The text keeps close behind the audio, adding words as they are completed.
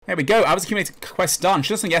There we go. I was accumulating quest done.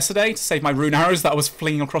 Should have done yesterday to save my rune arrows that I was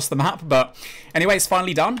flinging across the map. But anyway, it's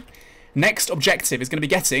finally done. Next objective is going to be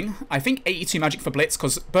getting, I think, 82 magic for Blitz,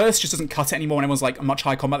 because Burst just doesn't cut it anymore when everyone's like a much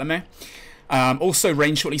higher combat than me. Also,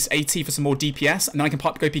 range to at least 80 for some more DPS, and then I can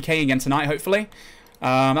go PK again tonight, hopefully.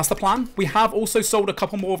 That's the plan. We have also sold a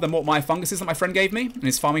couple more of the Mortmire funguses that my friend gave me, and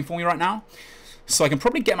is farming for me right now. So I can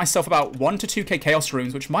probably get myself about 1 to 2k Chaos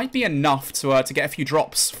Runes, which might be enough to get a few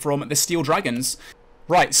drops from the Steel Dragons.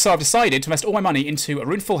 Right, so I've decided to invest all my money into a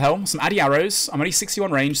Runeful Helm, some Addy Arrows. I'm only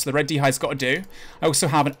 61 range, so the red D-High's got to do. I also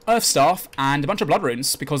have an Earth Staff and a bunch of Blood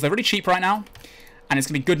Runes, because they're really cheap right now. And it's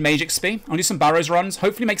going to be good mage XP. I'm going to do some Barrows runs,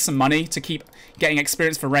 hopefully make some money to keep getting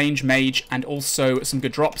experience for range, mage, and also some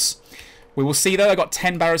good drops. We will see though. I got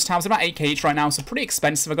 10 Barrows tabs, about 8k each right now, so pretty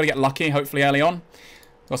expensive. I've got to get lucky, hopefully early on.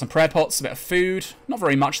 Got some prayer pots, a bit of food. Not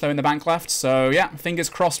very much though in the bank left, so yeah, fingers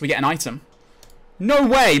crossed we get an item. No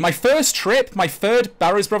way! My first trip, my third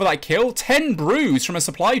Barrows brother that I killed, 10 brews from a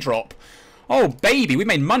supply drop. Oh baby, we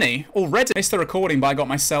made money already. I missed the recording, but I got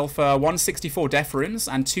myself 164 death runes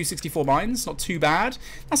and 264 mines. Not too bad.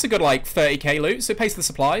 That's a good like 30k loot, so it pays for the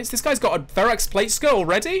supplies. This guy's got a Ferox plate skirt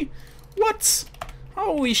already? What?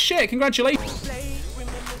 Holy shit, congratulations.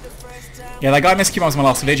 Yeah, that guy missed Q was my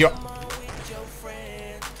last video.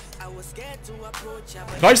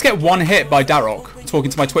 Did I just get one hit by Darok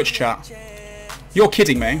talking to my Twitch chat? You're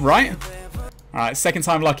kidding me, right? Alright, second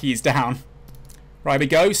time lucky he's down. Right, we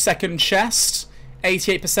go. Second chest.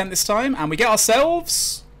 88% this time. And we get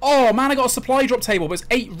ourselves... Oh, man, I got a supply drop table. But it's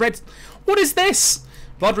 8 red... What is this?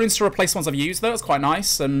 Blood runes to replace ones I've used, though. That's quite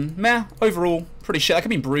nice. And, meh, overall, pretty shit. That could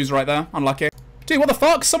be bruised right there. Unlucky. Dude, what the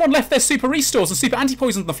fuck? Someone left their super restores and super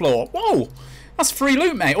anti-poisons on the floor. Whoa! That's free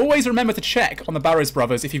loot, mate. Always remember to check on the Barrows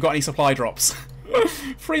brothers if you've got any supply drops.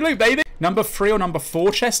 Free loot, baby. Number 3 or number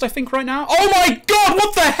 4 chest, I think, right now. Oh my god,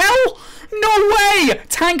 what the hell? No way!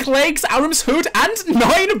 Tank legs, Aram's hood, and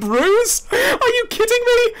 9 brews? Are you kidding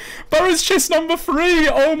me? Barrows chest number 3.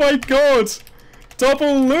 Oh my god.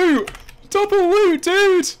 Double loot. Double loot,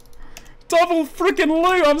 dude. Double freaking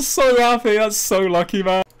loot. I'm so happy. That's so lucky,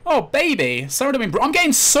 man. Oh, baby. I'm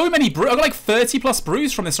getting so many brews. I've got like 30 plus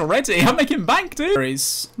brews from this already. I'm making bank, dude.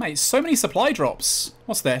 Mate, so many supply drops.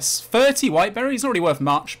 What's this? 30 white berries. Not really worth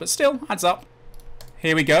much, but still, adds up.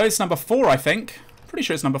 Here we go. It's number 4, I think. Pretty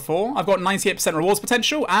sure it's number 4. I've got 98% rewards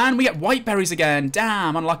potential, and we get white berries again.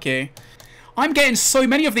 Damn, unlucky. I'm getting so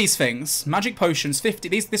many of these things. Magic potions, 50.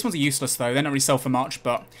 This ones are useless, though. They don't really sell for much,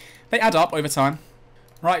 but they add up over time.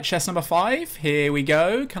 Right, chest number 5. Here we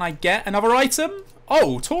go. Can I get another item?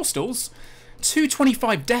 Oh, Torstals.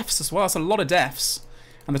 225 deaths as well. That's a lot of deaths.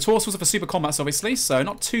 And the Torstals are for super combats, obviously, so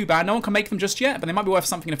not too bad. No one can make them just yet, but they might be worth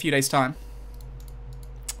something in a few days' time.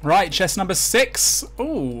 Right, chest number 6.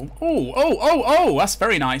 Oh, that's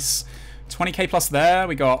very nice. 20k plus there.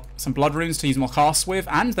 We got some blood runes to use more casts with.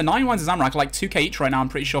 And the 9 ones of Zamorak are like 2k each right now, I'm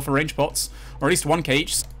pretty sure, for range pots. Or at least 1k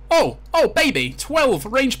each. Oh, baby. 12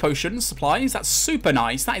 range potions supplies. That's super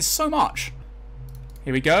nice. That is so much.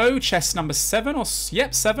 Here we go. Chest number 7.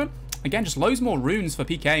 Yep, 7. Again, just loads more runes for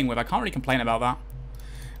PKing with. I can't really complain about that.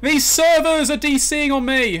 These servers are DCing on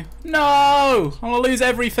me. No! I'm going to lose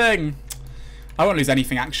everything. I won't lose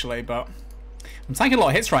anything, actually, but... I'm taking a lot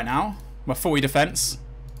of hits right now. My 40 defense.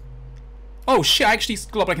 Oh, shit. I actually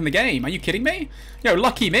got back in the game. Are you kidding me? Yo,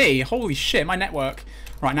 lucky me. Holy shit, my network.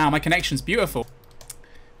 Right now, my connection's beautiful.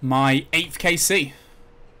 My 8th KC.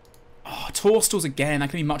 Oh, Torstals again. I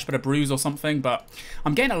could be much better brews or something, but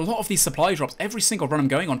I'm getting a lot of these supply drops every single run I'm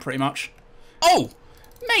going on, pretty much. Oh!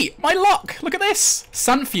 Mate, my luck! Look at this!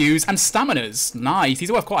 Sandfuse and Staminas. Nice. These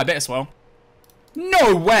are worth quite a bit as well.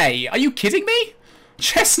 No way! Are you kidding me?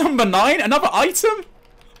 Chest number 9? Another item?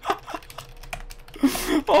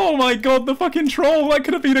 Oh my god, the fucking troll. That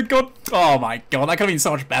could have been a god... Oh my god, that could have been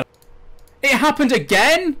so much better. It happened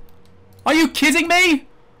again? Are you kidding me?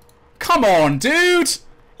 Come on, dude!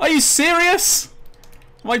 Are you serious?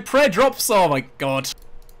 My prayer drops? Oh my god.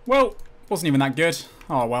 Well, wasn't even that good.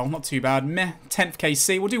 Oh well, not too bad. Meh. 10th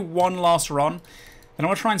KC. We'll do one last run. Then I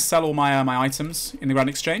want to try and sell all my my items in the Grand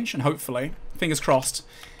Exchange. And hopefully, fingers crossed,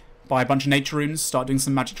 buy a bunch of nature runes, start doing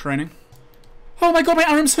some magic training. Oh my god, my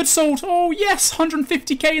Aram's hood sold. Oh yes,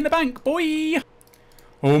 150k in the bank, boy.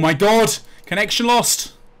 Oh my god, connection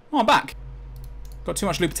lost. Oh, I'm back. Got too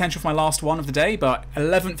much loot potential for my last one of the day, but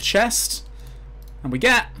 11th chest. And we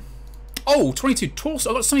get... Oh, 22 Torstals.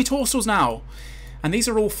 I've got so many Torstals now. And these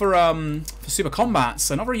are all for super combats.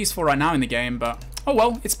 So not very useful right now in the game, but... Oh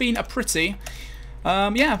well, it's been a pretty...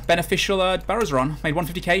 yeah, beneficial Barrows run. Made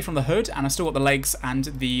 150k from the hood, and I still got the legs and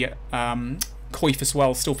the coif as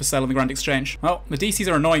well, still for sale in the Grand Exchange. Well, the DCs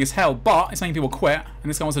are annoying as hell, but it's making people quit,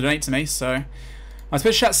 and this guy wants to donate to me, so... My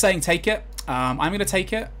Twitch chat's saying take it. I'm going to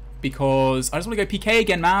take it because I just want to go PK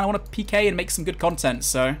again, man. I want to PK and make some good content.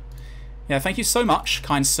 So, yeah, thank you so much,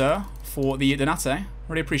 kind sir, for the donate.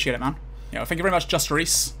 Really appreciate it, man. Yeah, thank you very much, Just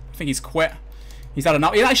Reese. I think he's quit. He's had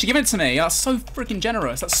enough. He's actually given it to me. That's so freaking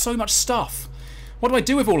generous. That's so much stuff. What do I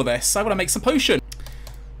do with all of this? I want to make some potion.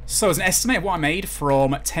 So as an estimate of what I made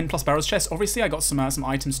from 10 plus Barrows chests, obviously I got some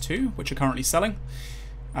items too, which are currently selling.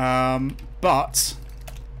 But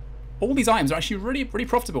all these items are actually really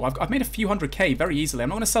profitable. I've made a few 100k very easily. I'm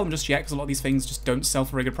not going to sell them just yet because a lot of these things just don't sell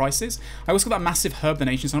for very good prices. I also got that massive herb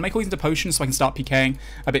donation, so I'm going to make all these into potions so I can start PKing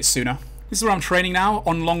a bit sooner. This is where I'm training now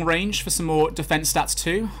on long range for some more defense stats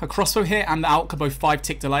too. A crossbow here and the Alk are both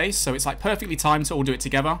 5-tick delays, so it's like perfectly timed to all do it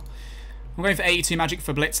together. I'm going for 82 magic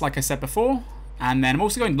for Blitz, like I said before. And then I'm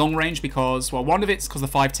also going long range because, well, one of it's because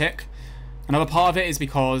of the 5-tick. Another part of it is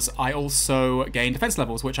because I also gain defense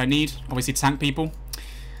levels, which I need, obviously, to tank people.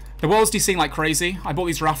 The world's DCing like crazy. I bought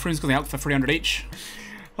these Wrath runes because they out for 300 each.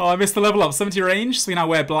 Oh, I missed the level up. 70 range, so we now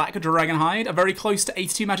wear Black Dragon Hide. I'm very close to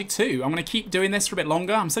 82 magic too. I'm going to keep doing this for a bit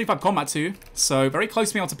longer. I'm 75 combat too, so very close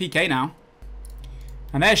to being able to PK now.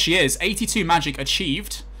 And there she is, 82 magic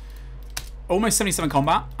achieved. Almost 77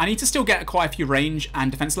 combat. I need to still get quite a few range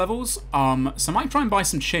and defense levels. So I might try and buy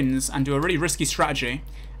some chins and do a really risky strategy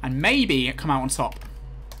and maybe come out on top.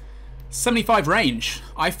 75 range.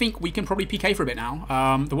 I think we can probably PK for a bit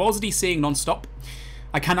now. The walls are DCing non-stop.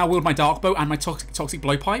 I can now wield my dark bow and my toxic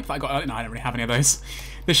blowpipe that I got. No, I don't really have any of those.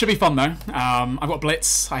 This should be fun though. I've got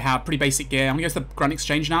Blitz. I have pretty basic gear. I'm gonna go to the Grand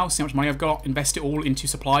Exchange now, see how much money I've got, invest it all into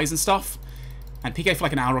supplies and stuff. And PK for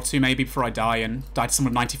like an hour or two maybe before I die and die to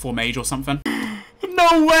someone with 94 mage or something.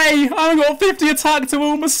 No way! I haven't got 50 attack to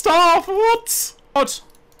all my staff! What? What?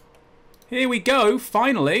 Here we go,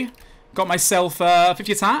 finally. Got myself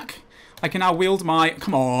 50 attack. I can now wield my...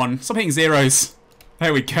 Come on, stop hitting zeros.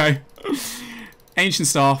 There we go. Ancient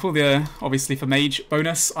Staff, all the, obviously for mage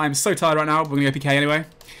bonus. I'm so tired right now, but we're going to go PK anyway. I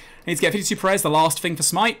need to get 52 prayers, the last thing for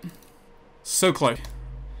smite. So close.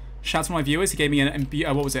 Shout out to my viewers, he gave me an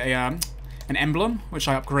emblem, which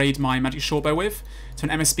I upgrade my magic shortbow with, to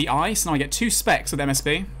an MSB eye, so now I get 2 specs with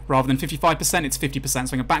MSB. Rather than 55%, it's 50%,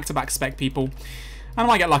 so I can back-to-back spec people. And I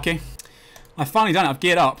might get lucky. I've finally done it, I've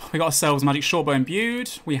geared up. We got ourselves magic shortbow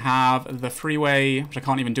imbued. We have the freeway, which I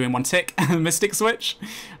can't even do in one tick, mystic switch.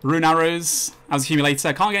 Rune arrows, as accumulator.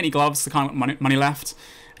 I can't get any gloves, so I can't get money left.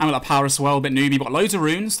 And we've got power as well, a bit newbie. We've got loads of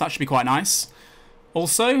runes, that should be quite nice.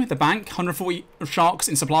 Also, the bank, 140 sharks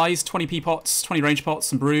in supplies, 20 pea pots, 20 range pots,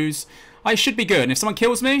 some brews. I should be good, and if someone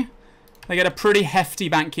kills me, they get a pretty hefty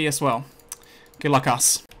bank key as well. Good luck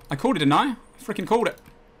us. I called it, didn't I? I freaking called it.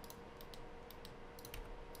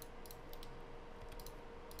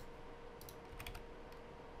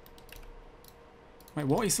 Wait,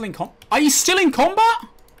 what? Are you still in Are you still in combat?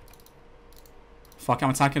 Fuck,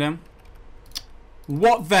 I'm attacking him.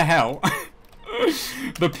 What the hell?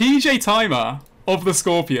 The PJ timer of the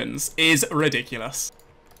Scorpions is ridiculous.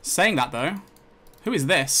 Saying that, though, who is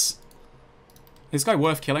this? Is this guy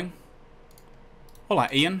worth killing? Oh,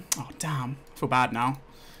 like Ian? Oh, damn. I feel bad now.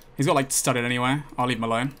 He's got, like, studded anyway. I'll leave him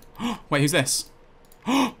alone. Wait, who's this?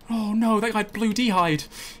 Oh, no, that guy had blue D-hide.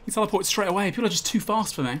 He teleported straight away. People are just too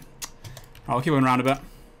fast for me. Right, I'll keep going around a bit.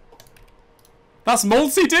 That's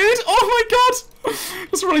Multi, dude! Oh, my God!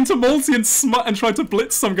 Just running to Multi and smut and trying to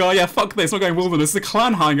blitz some guy. Yeah, fuck this. I'm not going wilderness. There's a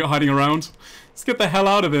clan hiding around. Let's get the hell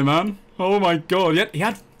out of here, man. Oh, my God. Yeah, he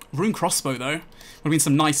had rune crossbow, though. Would have been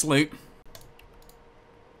some nice loot.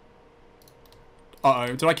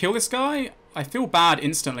 Uh-oh, did I kill this guy? I feel bad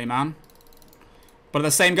instantly, man. But at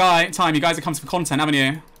the same time, you guys have come for content, haven't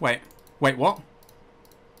you? Wait, what?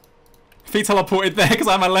 If he teleported there because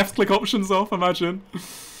I have my left click options off, imagine.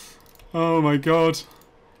 Oh my God.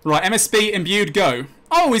 Right, MSB imbued, go.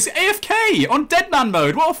 Oh, he's AFK on Deadman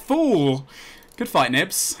mode. What a fool. Good fight,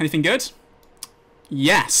 Nibs. Anything good?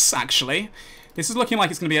 Yes, actually. This is looking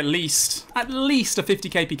like it's going to be at least a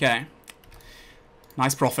 50k PK.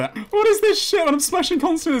 Nice profit. What is this shit when I'm smashing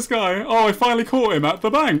constantly this guy? Oh, I finally caught him at the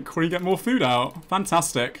bank where you get more food out.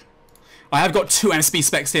 Fantastic. I have got 2 MSB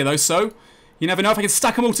specs here though, so you never know if I can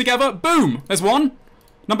stack them all together. Boom! There's one.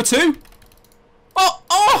 Number 2.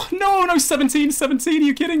 Oh, no, 17, are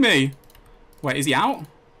you kidding me? Wait, is he out?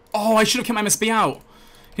 Oh, I should have kept my MSB out.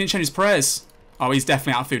 He didn't change his prayers. Oh, he's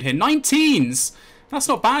definitely out of food here. 19s! That's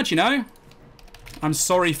not bad, you know? I'm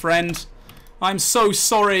sorry, friend. I'm so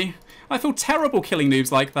sorry. I feel terrible killing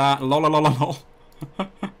noobs like that. Lol.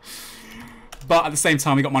 But at the same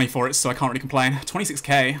time, we got money for it, so I can't really complain.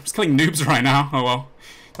 26k. I'm just killing noobs right now. Oh well.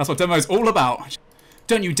 That's what demo's all about.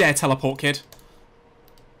 Don't you dare teleport, kid.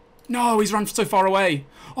 No, he's run so far away.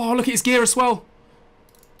 Oh, look at his gear as well.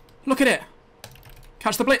 Look at it.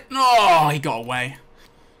 Catch the blitz. Oh, he got away.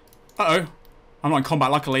 Uh-oh. I'm not in combat,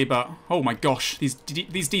 luckily, but... Oh, my gosh. These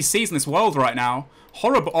DCs in this world right now.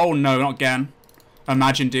 Horrible. Oh, no, not again.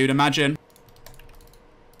 Imagine, dude. Imagine.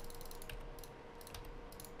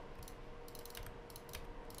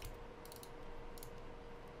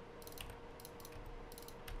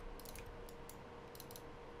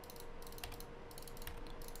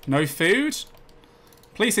 No food?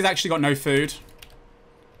 Please, he's actually got no food.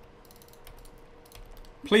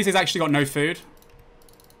 Please, he's actually got no food.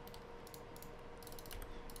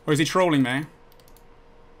 Or is he trolling me?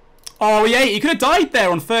 Oh, he ate. He could have died there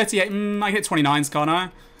on 38. I hit 29s, can't I?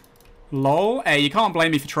 Lol. Hey, you can't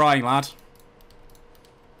blame me for trying, lad.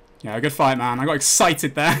 Yeah, good fight, man. I got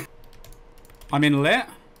excited there. I'm in lit.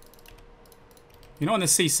 You're not in the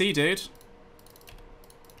CC, dude.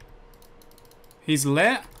 He's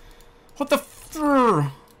lit. What the f...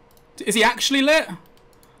 Is he actually lit?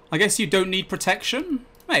 I guess you don't need protection?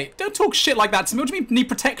 Mate, don't talk shit like that to me. What do you mean, need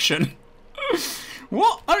protection?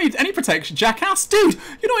 What? I don't need any protection, jackass. Dude,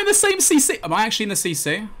 you're not in the same CC. Am I actually in the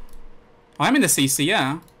CC? I am in the CC,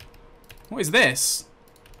 yeah. What is this?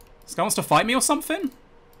 This guy wants to fight me or something?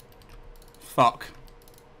 Fuck.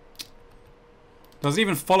 Doesn't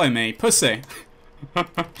even follow me. Pussy. I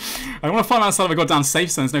want to find myself a goddamn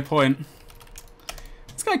safe zone. There's no point.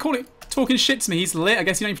 This guy talking shit to me. He's lit. I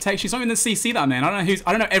guess you don't need protection. He's not in the CC that man. I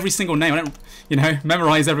don't know every single name. I don't, you know,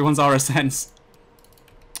 memorize everyone's RSNs.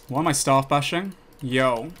 Why am I staff bashing?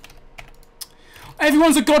 Yo.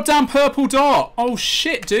 Everyone's a goddamn purple dot. Oh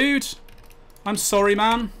shit, dude. I'm sorry,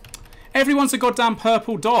 man. Everyone's a goddamn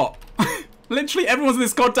purple dot. Literally everyone's in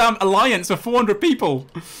this goddamn alliance of 400 people.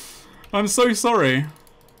 I'm so sorry.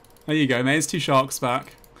 There you go, mate. It's 2 sharks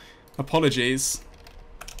back. Apologies.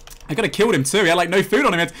 I could have killed him too. He had like no food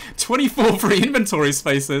on him. He had 24 free inventory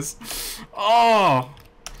spaces. Oh.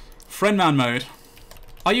 Friend man mode.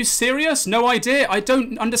 Are you serious? No idea. I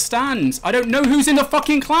don't understand. I don't know who's in the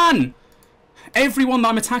fucking clan. Everyone that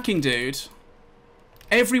I'm attacking, dude.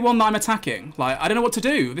 Everyone that I'm attacking. Like, I don't know what to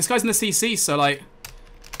do. This guy's in the CC, so like...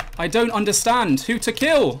 I don't understand who to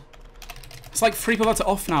kill. It's like 3 people to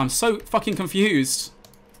off now. I'm so fucking confused.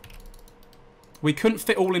 We couldn't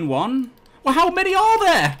fit all in one? Well, how many are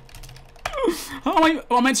there? How am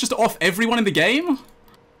I meant to just off everyone in the game?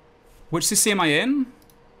 Which CC am I in?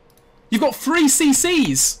 You've got 3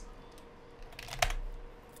 CCs!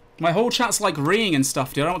 My whole chat's like ringing and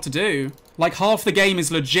stuff, dude. I don't know what to do. Like, half the game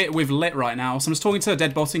is legit with lit right now. So I'm just talking to the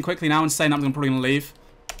dead botting quickly now and saying I'm probably going to leave.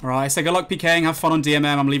 Alright, so good luck PKing. Have fun on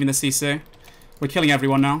DMM. I'm leaving the CC. We're killing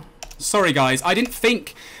everyone now. Sorry, guys. I didn't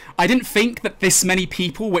think that this many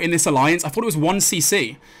people were in this alliance. I thought it was 1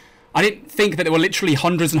 CC. I didn't think that there were literally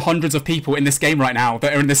hundreds and hundreds of people in this game right now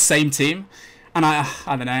that are in the same team. And I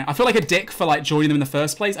don't know. I feel like a dick for like joining them in the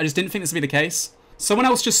first place. I just didn't think this would be the case. Someone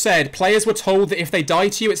else just said, players were told that if they die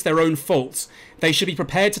to you, it's their own fault. They should be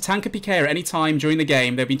prepared to tank a PK at any time during the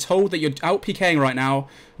game. They've been told that you're out PKing right now.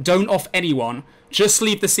 Don't off anyone. Just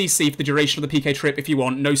leave the CC for the duration of the PK trip if you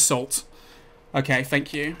want. No salt. Okay,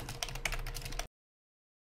 thank you.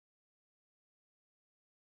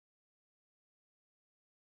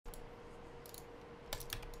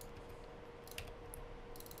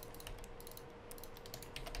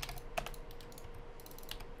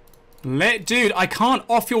 Dude, I can't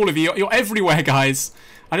off all of you. You're everywhere, guys.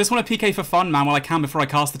 I just want to PK for fun, man, while I can before I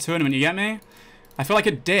cast the tournament. You get me? I feel like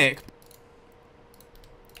a dick.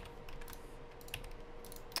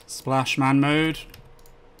 Splash man mode.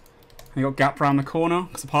 And you got gap around the corner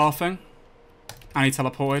because of pathing. And he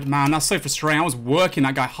teleported. Man, that's so frustrating. I was working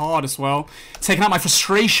that guy hard as well. Taking out my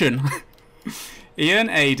frustration. Ian,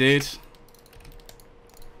 hey, dude.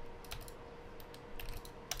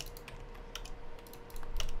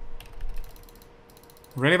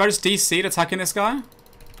 Really? Have I just DC'd attacking this guy?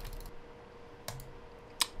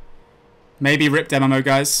 Maybe ripped MMO,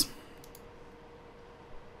 guys.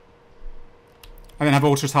 I didn't have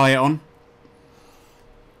auto retaliate on.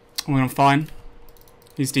 I'm fine.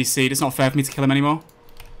 He's DC'd. It's not fair for me to kill him anymore.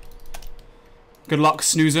 Good luck,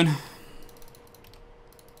 snoozing.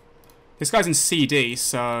 This guy's in CD,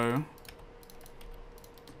 so...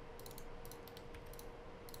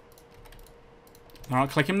 Alright,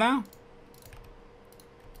 click him now.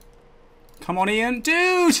 Come on, Ian.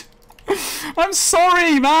 Dude! I'm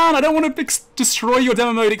sorry, man. I don't want to destroy your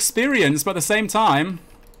demo mode experience, but at the same time,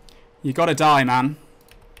 you gotta die, man.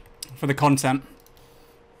 For the content.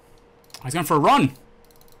 Oh, he's going for a run.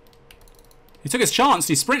 He took his chance.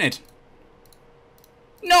 He sprinted.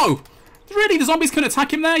 No! Really? The zombies couldn't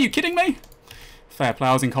attack him there? Are you kidding me? Fair play.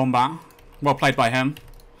 I was in combat. Well played by him.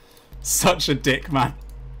 Such a dick, man.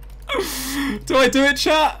 Do I do it,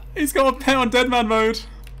 chat? He's got a pet on Deadman mode.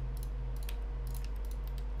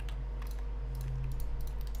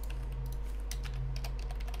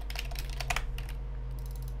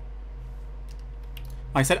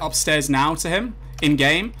 I said upstairs now to him in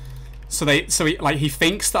game, so he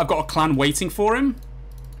thinks that I've got a clan waiting for him.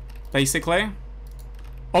 Basically,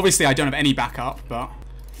 obviously I don't have any backup, but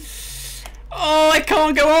oh, I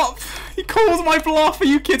can't go up. He called my bluff. Are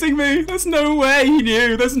you kidding me? There's no way he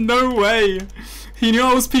knew. There's no way. He knew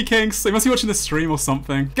I was Pking, so he must be watching the stream or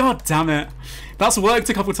something. God damn it. That's worked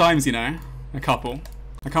a couple times, you know. A couple.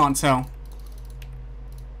 I can't tell.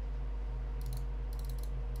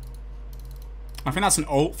 I think that's an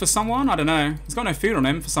ult for someone. I don't know. He's got no food on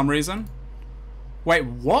him for some reason. Wait,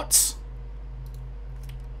 what?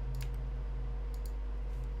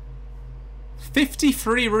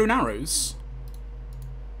 53 rune arrows.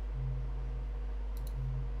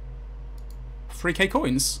 3k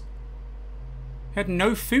coins. He had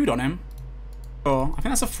no food on him. Oh, I think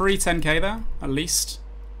that's a free 10k there, at least.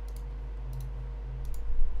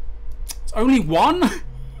 It's only one?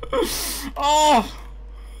 Oh!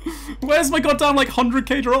 Where's my goddamn like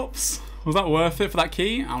 100k drops? Was that worth it for that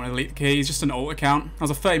key? I'm gonna delete the key. It's just an alt account. That was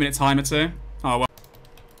a 30-minute timer too. Oh well.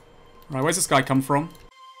 Right, where's this guy come from?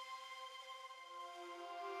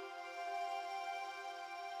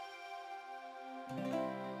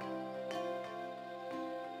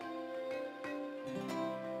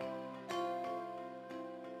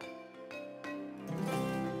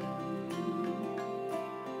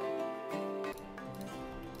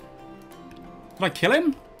 Did I kill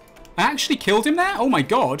him? I actually killed him there? Oh my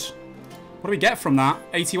god. What do we get from that?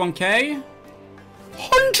 81k?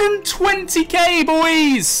 120k,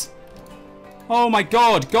 boys! Oh my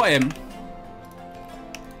god, got him.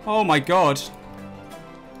 Oh my god.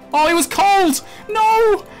 Oh, he was cold!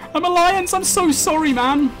 No! I'm Alliance, I'm so sorry,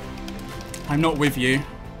 man. I'm not with you.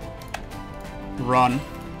 Run.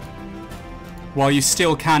 While you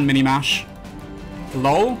still can mini-mash.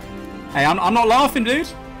 Lol. Hey, I'm not laughing, dude.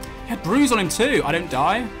 He had bruise on him too. I don't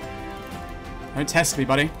die. Don't test me,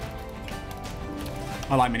 buddy.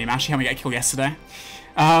 I like mini-mash. He helped me get a kill yesterday.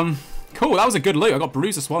 Cool, that was a good loot. I got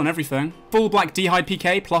bruise as well and everything. Full black D-hide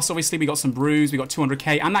PK, plus obviously we got some bruise, we got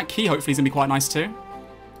 200k, and that key hopefully is going to be quite nice too.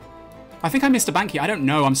 I think I missed a bank key. I don't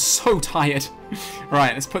know. I'm so tired.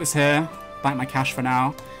 Right, let's put this here. Bank my cash for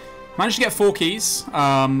now. Managed to get 4 keys,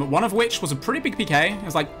 one of which was a pretty big PK. It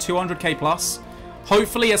was like 200k plus.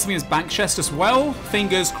 Hopefully he has something in his bank chest as well.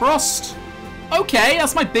 Fingers crossed. Okay,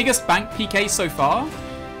 that's my biggest bank PK so far.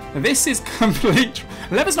 This is complete.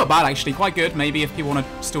 Leather's not bad, actually. Quite good, maybe, if people want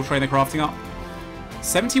to still train their crafting up.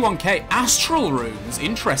 71k. Astral runes.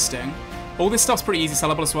 Interesting. All this stuff's pretty easy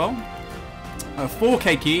sellable as well.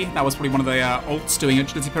 4k key. That was probably one of the alts doing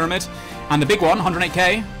Agility Pyramid. And the big one,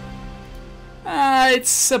 108k.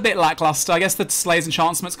 It's a bit lackluster. I guess the Slayer's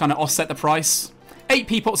Enchantments kind of offset the price. 8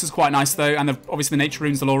 P-Pots is quite nice, though. And obviously the Nature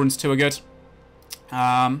Runes, the Law Runes, too, are good.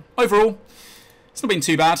 Overall, it's not been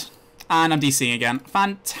too bad. And I'm DCing again.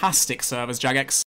 Fantastic servers, Jagex.